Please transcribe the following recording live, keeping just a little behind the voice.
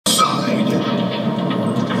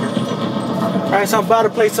Alright, so I'm about to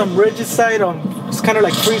play some Regicide on, it's kind of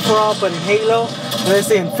like free for all, but in Halo. And it's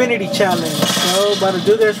the Infinity Challenge. So, about to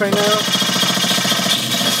do this right now.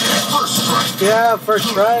 Yeah, first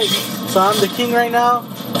strike. So I'm the king right now.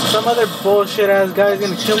 Some other bullshit ass guy is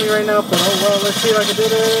gonna kill me right now, but oh well, let's see if I can do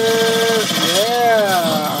this.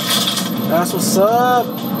 Yeah, that's what's up.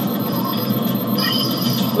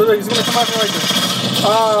 Look, he's gonna come after me right there.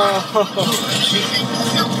 Oh,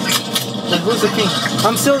 but who's the king?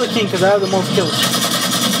 I'm still the king because I have the most kills.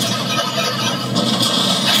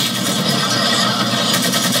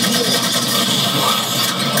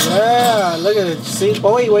 Yeah, look at it. See?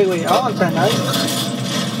 Oh wait. I want that knife.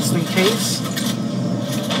 Just in case.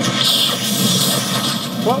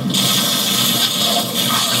 What?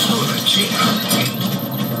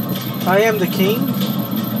 I am the king.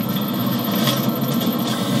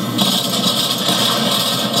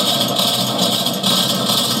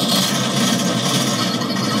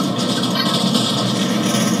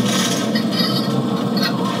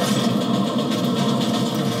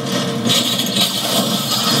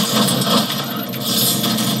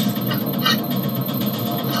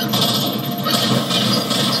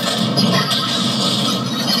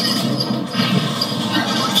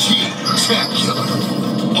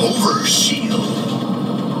 Overshield.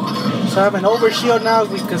 So I have an overshield now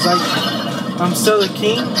because I'm still the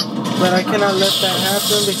king, but I cannot let that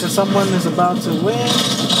happen because someone is about to win.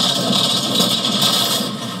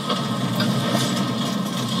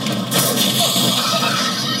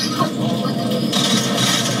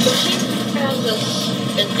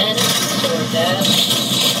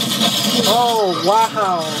 Oh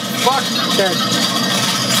wow! Fuck that!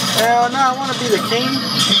 Hell no! I want to be the king.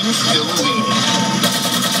 King still leading.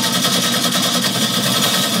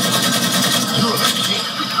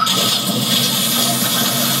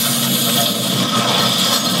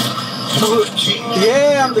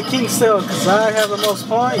 Yeah, I'm the king still because I have the most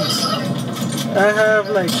points. I have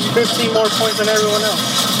like 15 more points than everyone else.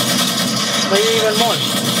 Maybe even more.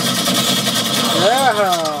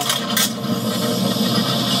 Yeah.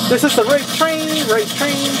 This is the race train.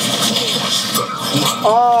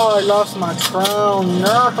 Oh, I lost my crown.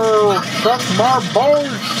 No, suck my balls,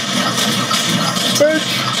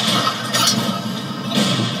 bitch.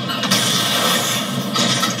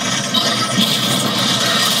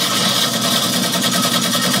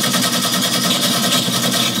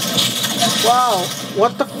 Wow,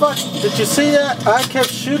 what the fuck? Did you see that? I kept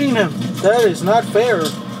shooting him. That is not fair.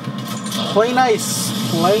 Play nice.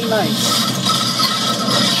 Play nice.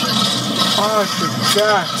 Oh, I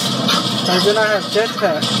forgot. I do not have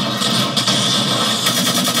jetpack.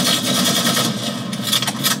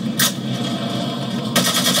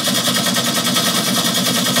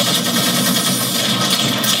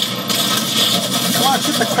 Come on,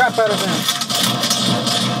 shoot the crap out of him.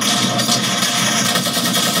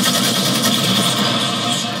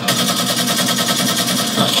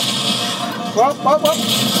 Whoop.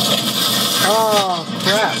 Oh,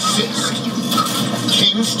 crap.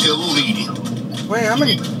 King still leading. Wait, how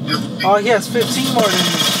many? Oh, he has 15 more than me.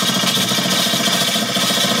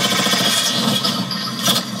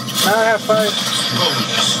 Now I have 5.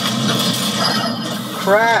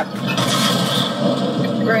 Crap.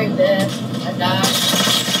 Great death. I died.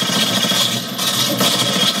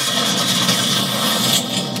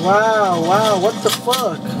 Wow, what the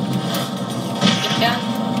fuck? Yeah.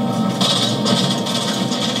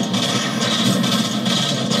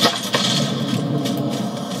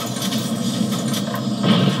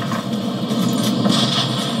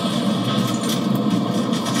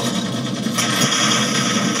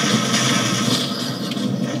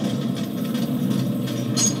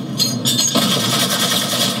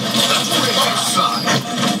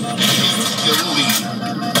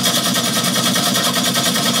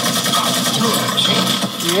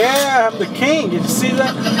 Yeah, I'm the king. Did you see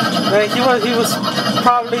that? Like, he was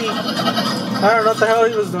probably, I don't know what the hell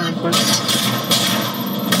he was doing, but.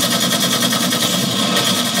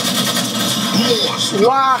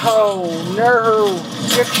 Wow, no,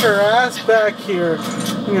 get your ass back here.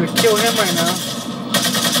 I'm gonna kill him right now.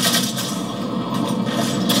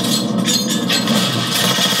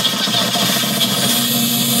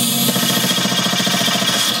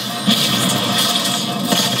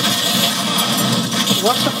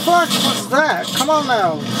 What the fuck was that? Come on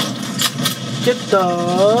now.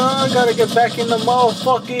 Gotta get back in the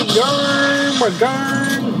motherfucking game.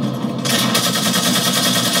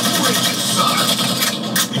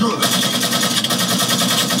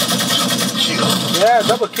 Yeah,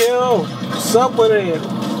 double kill. What's up with it?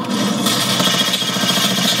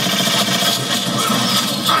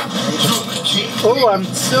 King Oh, I'm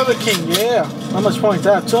still the king, yeah. How much points?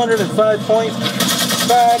 I have 205 points.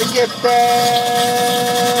 Try to get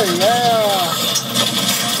there, yeah.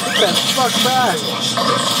 Get that fuck back.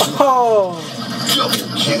 Oh,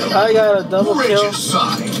 Double kill. I got a double kill.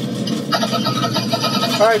 Regicide.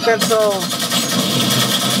 Alright then, so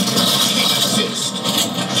King assist.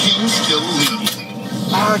 King still leading.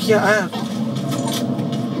 yeah, I have.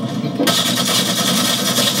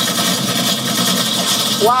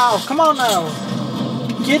 Wow, come on now.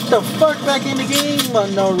 Get the fuck back in the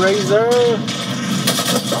game, no razor.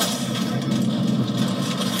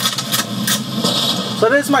 So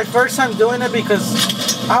this is my first time doing it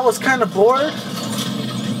because I was kind of bored.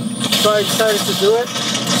 So I decided to do it.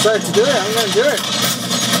 I'm gonna do it.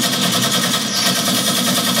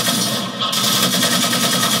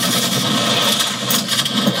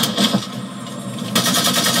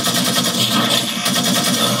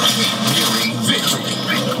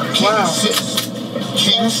 Wow.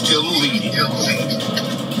 King still leading.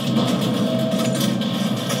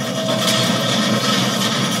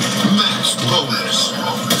 Max bonus.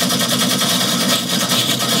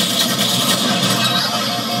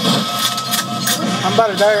 I'm about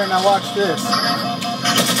to die right now. Watch this.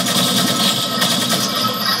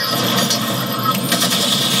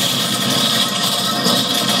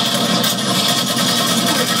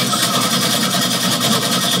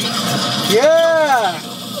 Yeah!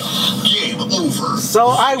 Game over. So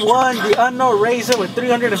I won the Unknown Razor with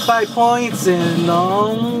 305 points in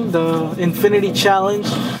the Infinity Challenge.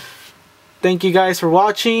 Thank you guys for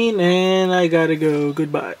watching, and I gotta go.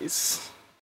 Goodbyes.